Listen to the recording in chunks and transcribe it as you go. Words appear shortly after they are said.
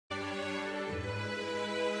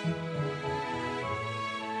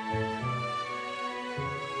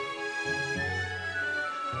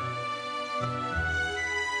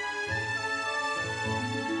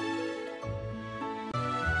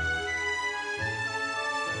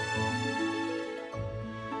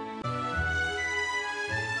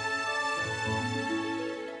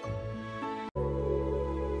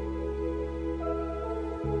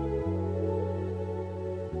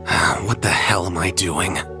What the hell am I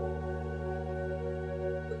doing?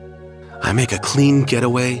 I make a clean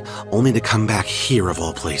getaway, only to come back here of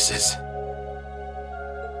all places.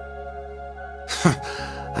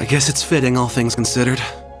 I guess it's fitting, all things considered.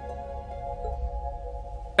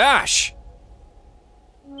 Ash!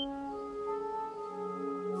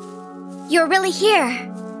 You're really here.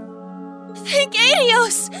 Thank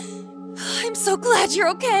Adios! I'm so glad you're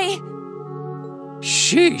okay.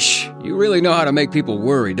 Sheesh, you really know how to make people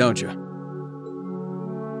worry, don't you?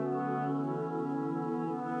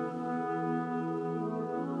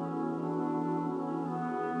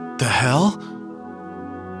 The hell?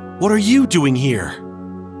 What are you doing here?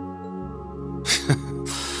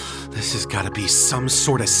 This has gotta be some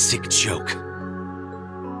sort of sick joke.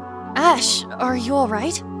 Ash, are you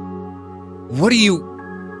alright? What do you...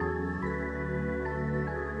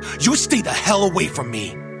 You stay the hell away from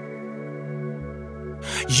me!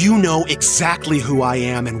 You know exactly who I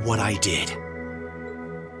am and what I did.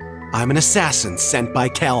 I'm an assassin sent by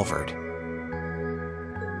Calvert.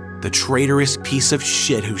 The traitorous piece of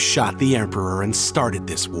shit who shot the Emperor and started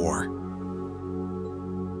this war.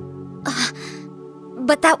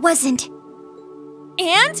 But that wasn't...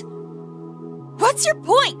 And? What's your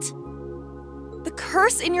point? The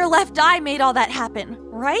curse in your left eye made all that happen,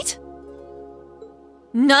 right?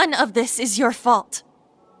 None of this is your fault.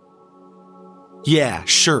 Yeah,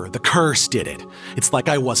 sure, the curse did it. It's like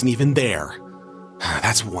I wasn't even there.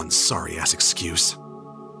 That's one sorry-ass excuse.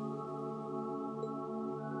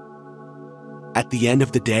 At the end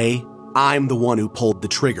of the day, I'm the one who pulled the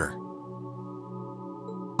trigger.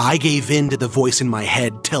 I gave in to the voice in my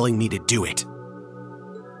head telling me to do it.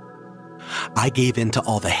 I gave in to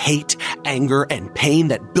all the hate, anger, and pain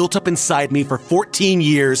that built up inside me for 14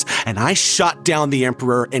 years, and I shot down the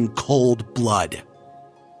Emperor in cold blood.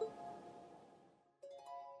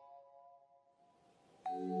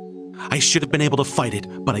 I should have been able to fight it,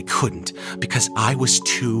 but I couldn't, because I was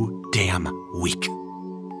too damn weak.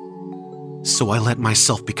 So I let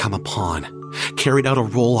myself become a pawn, carried out a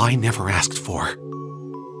role I never asked for.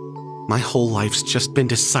 My whole life's just been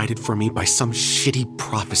decided for me by some shitty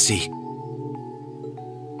prophecy.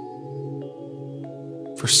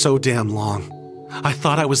 For so damn long, I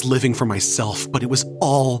thought I was living for myself, but it was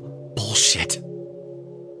all bullshit.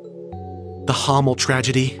 The Hamel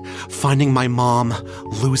tragedy, finding my mom,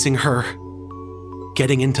 losing her,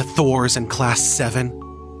 getting into Thor's and Class 7.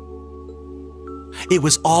 It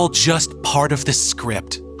was all just part of the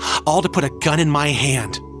script, all to put a gun in my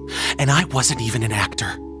hand, and I wasn't even an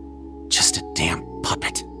actor, just a damn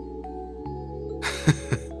puppet.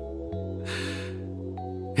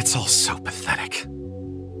 It's all so pathetic.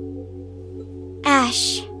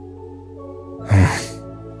 Ash.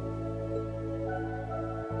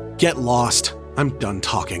 Get lost. I'm done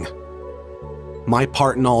talking. My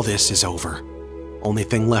part in all this is over. Only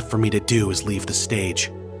thing left for me to do is leave the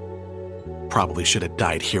stage. Probably should have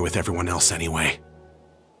died here with everyone else anyway.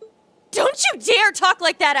 Don't you dare talk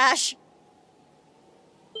like that, Ash!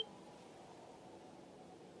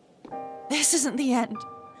 This isn't the end.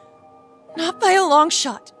 Not by a long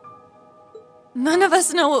shot. None of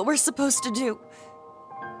us know what we're supposed to do.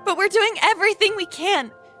 But we're doing everything we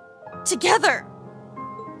can. Together.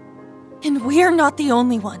 And we're not the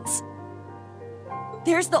only ones.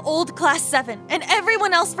 There's the old Class 7 and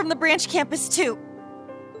everyone else from the branch campus too.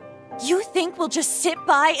 You think we'll just sit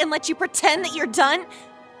by and let you pretend that you're done?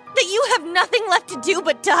 That you have nothing left to do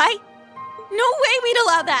but die? No way we'd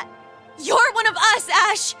allow that! You're one of us,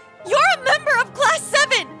 Ash! You're a member of Class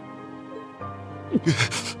 7!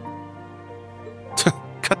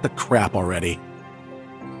 Cut the crap already.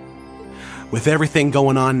 With everything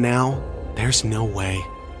going on now, there's no way.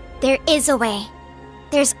 There is a way.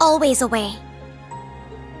 There's always a way.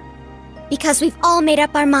 Because we've all made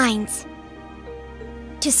up our minds.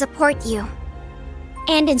 To support you.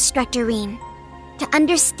 And Instructor Reen. To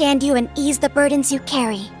understand you and ease the burdens you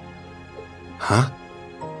carry. Huh?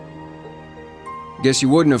 Guess you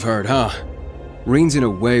wouldn't have heard, huh? Reen's in a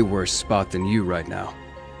way worse spot than you right now.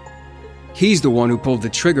 He's the one who pulled the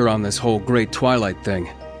trigger on this whole Great Twilight thing.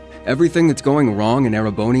 Everything that's going wrong in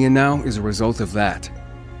Erebonian now is a result of that.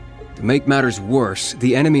 To make matters worse,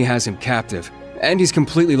 the enemy has him captive, and he's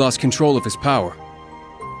completely lost control of his power.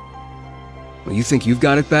 Well, you think you've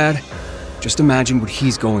got it bad? Just imagine what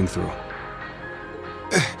he's going through.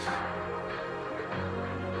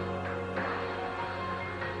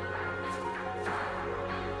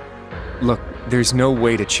 Look, there's no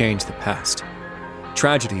way to change the past.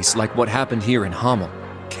 Tragedies like what happened here in Hamel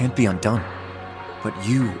can't be undone. But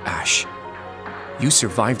you, Ash, you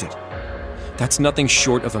survived it. That's nothing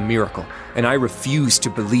short of a miracle, and I refuse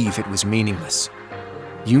to believe it was meaningless.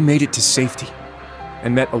 You made it to safety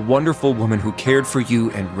and met a wonderful woman who cared for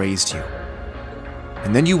you and raised you.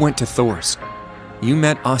 And then you went to Thor's. You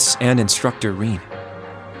met us and Instructor Reen.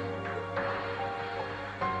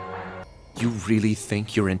 You really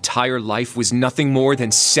think your entire life was nothing more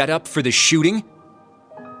than set up for the shooting?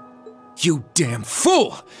 You damn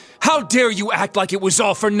fool! How dare you act like it was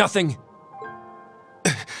all for nothing?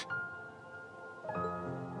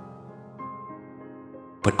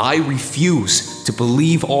 But I refuse to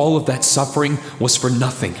believe all of that suffering was for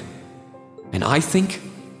nothing. And I think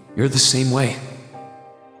you're the same way.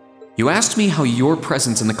 You asked me how your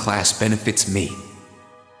presence in the class benefits me.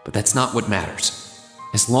 But that's not what matters.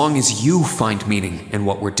 As long as you find meaning in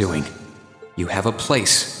what we're doing, you have a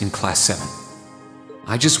place in Class 7.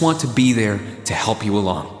 I just want to be there to help you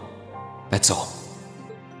along. That's all.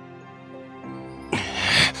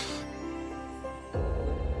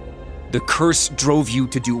 The curse drove you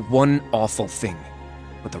to do one awful thing.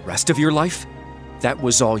 But the rest of your life, that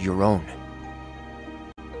was all your own.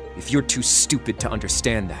 If you're too stupid to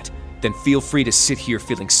understand that, then feel free to sit here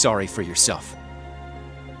feeling sorry for yourself.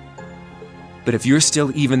 But if you're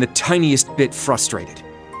still even the tiniest bit frustrated,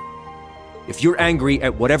 if you're angry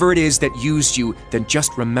at whatever it is that used you, then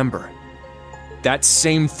just remember, that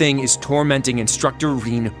same thing is tormenting Instructor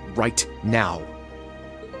Reen right now.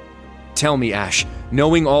 Tell me, Ash,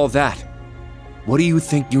 knowing all that, what do you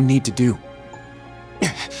think you need to do?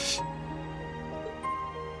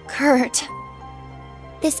 Kurt.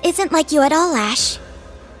 This isn't like you at all, Ash.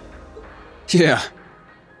 Yeah.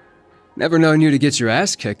 Never known you to get your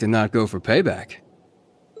ass kicked and not go for payback.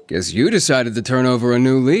 Guess you decided to turn over a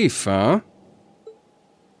new leaf, huh?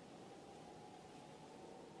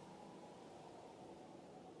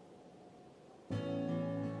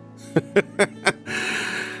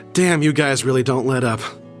 Damn, you guys really don't let up.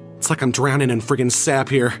 It's like I'm drowning in friggin' sap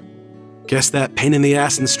here. Guess that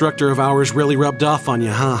pain-in-the-ass instructor of ours really rubbed off on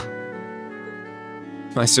you, huh?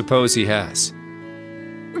 I suppose he has.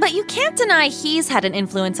 But you can't deny he's had an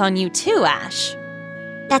influence on you too, Ash.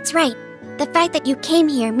 That's right. The fact that you came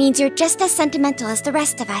here means you're just as sentimental as the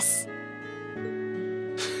rest of us.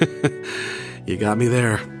 You got me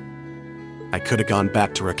there. I could have gone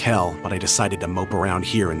back to Raquel, but I decided to mope around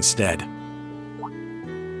here instead.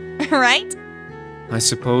 Right? I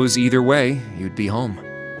suppose either way, you'd be home.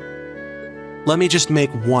 Let me just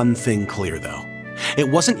make one thing clear, though. It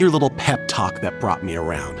wasn't your little pep talk that brought me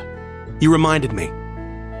around. You reminded me.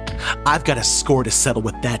 I've got a score to settle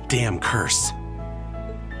with that damn curse.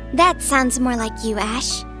 That sounds more like you,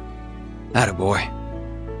 Ash. Attaboy.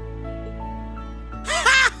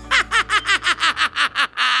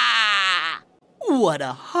 What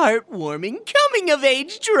a heartwarming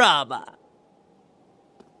coming-of-age drama!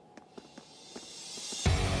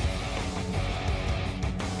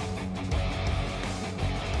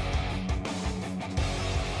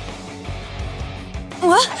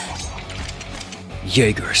 What?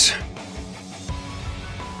 Jaegers.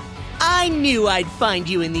 I knew I'd find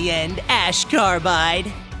you in the end, Ash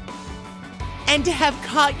Carbide. And to have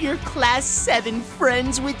caught your Class 7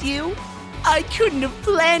 friends with you, I couldn't have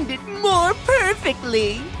planned it more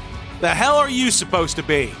perfectly. The hell are you supposed to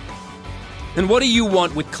be? And what do you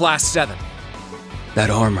want with Class 7? That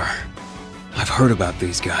armor. I've heard about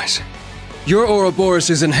these guys. You're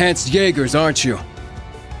Ouroboros' enhanced Jaegers, aren't you?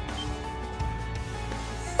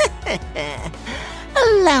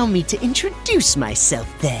 Allow me to introduce myself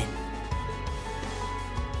then.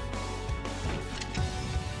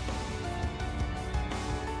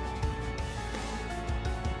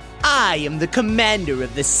 I am the commander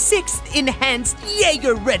of the 6th Enhanced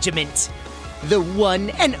Jaeger Regiment, the one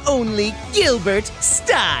and only Gilbert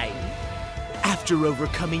Stein. After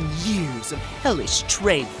overcoming years of hellish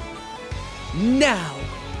training, now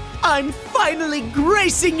I'm finally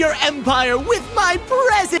gracing your empire with my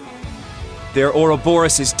presence. They're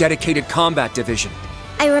Ouroboros' dedicated combat division.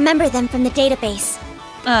 I remember them from the database.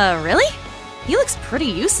 Really? He looks pretty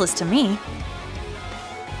useless to me.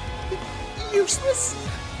 Useless?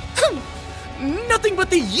 Nothing but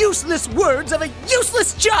the useless words of a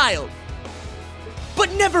useless child!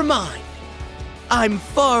 But never mind. I'm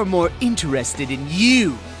far more interested in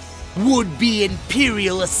you, would-be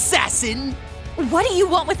Imperial assassin. What do you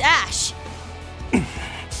want with Ash?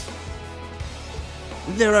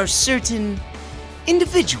 There are certain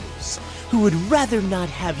individuals who would rather not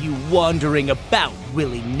have you wandering about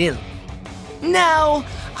willy-nilly. Now,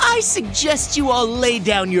 I suggest you all lay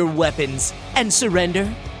down your weapons and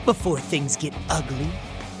surrender before things get ugly.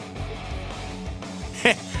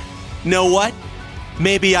 Know what?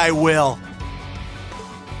 Maybe I will.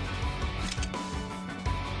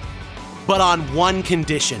 But on one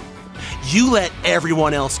condition. You let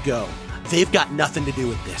everyone else go. They've got nothing to do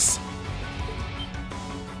with this.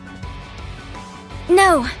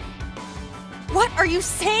 No. What are you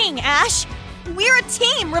saying, Ash? We're a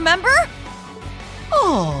team, remember?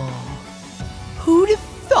 Oh, who'd have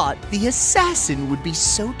thought the assassin would be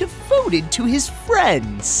so devoted to his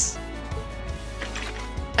friends?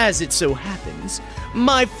 As it so happens,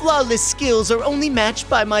 my flawless skills are only matched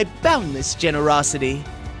by my boundless generosity.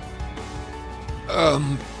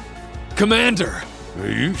 Commander! Are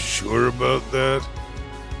you sure about that?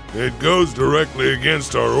 It goes directly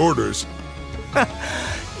against our orders.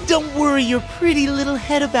 Don't worry your pretty little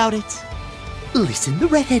head about it. Listen, the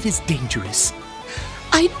redhead is dangerous.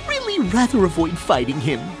 I'd really rather avoid fighting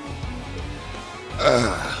him.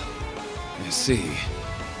 I see.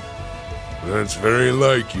 That's very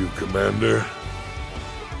like you, Commander.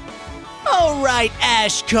 All right,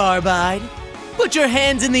 Ash Carbide. Put your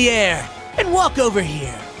hands in the air and walk over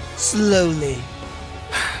here. Slowly.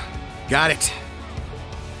 Got it.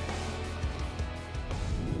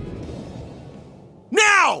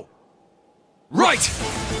 Now! Right!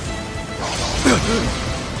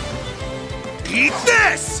 Eat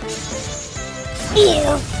this!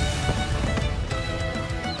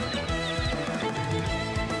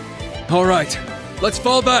 All right, let's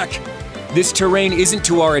fall back. This terrain isn't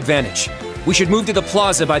to our advantage. We should move to the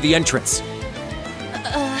plaza by the entrance.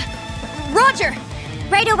 Roger!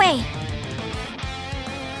 Right away.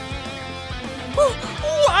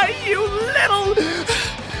 Why, you little...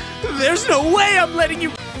 There's no way I'm letting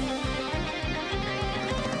you...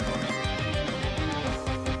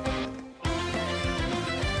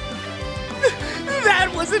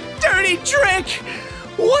 That was a dirty trick!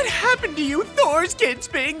 What happened to you Thor's kids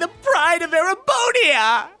being the pride of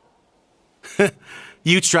Erebonia?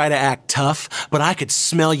 You try to act tough, but I could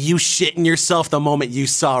smell you shitting yourself the moment you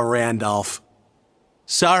saw Randolph.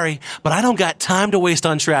 Sorry, but I don't got time to waste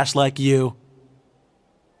on trash like you.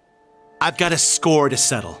 I've got a score to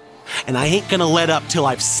settle, and I ain't gonna let up till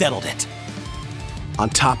I've settled it. On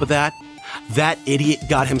top of that, that idiot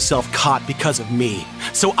got himself caught because of me,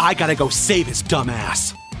 so I gotta go save his dumb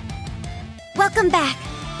ass. Welcome back.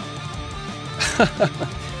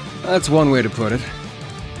 That's one way to put it.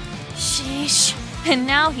 Sheesh. And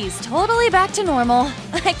now he's totally back to normal.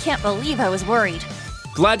 I can't believe I was worried.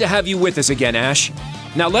 Glad to have you with us again, Ash.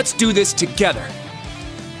 Now let's do this together.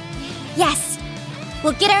 Yes.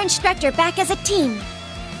 We'll get our instructor back as a team.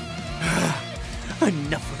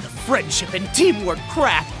 Enough of the friendship and teamwork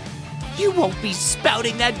crap! You won't be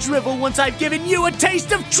spouting that drivel once I've given you a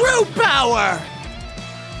taste of true power!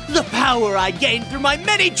 The power I gained through my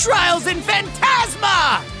many trials in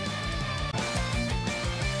Phantasma!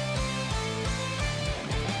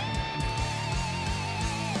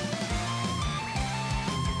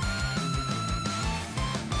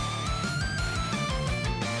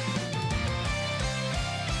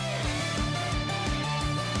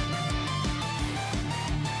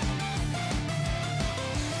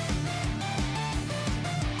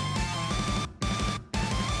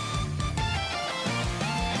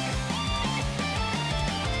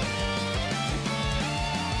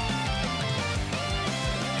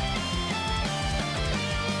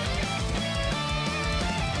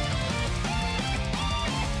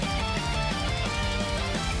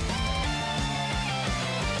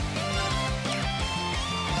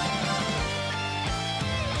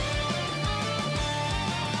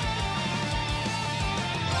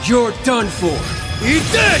 You're done for. Eat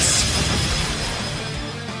this!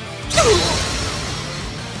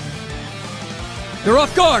 They're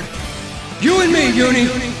off guard. You and me, Uni.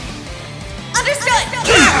 Understood!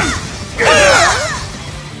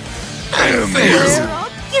 I'll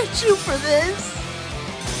get you for this!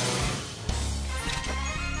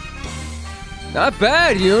 Not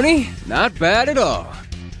bad, Uni. Not bad at all.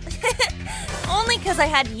 Only because I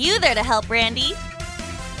had you there to help, Randy.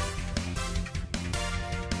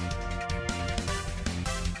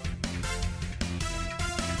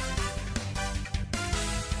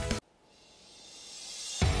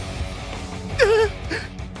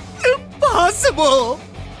 Impossible!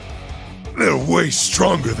 They're way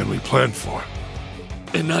stronger than we planned for.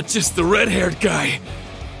 And not just the red-haired guy.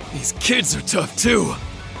 These kids are tough too.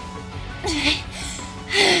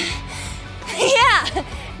 Yeah!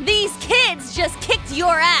 These kids just kicked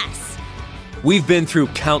your ass! We've been through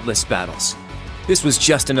countless battles. This was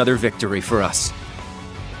just another victory for us.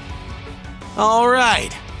 All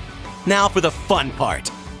right, now for the fun part.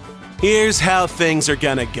 Here's how things are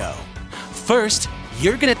gonna go. First,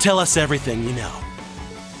 you're gonna tell us everything you know.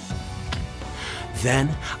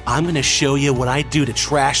 Then, I'm gonna show you what I do to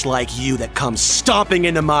trash like you that comes stomping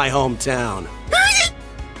into my hometown.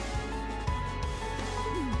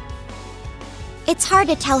 It's hard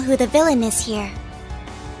to tell who the villain is here.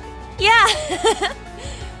 Yeah.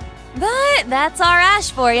 But that's our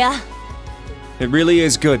Ash for ya. It really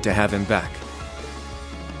is good to have him back.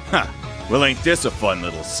 Ha! Well, ain't this a fun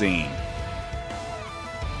little scene?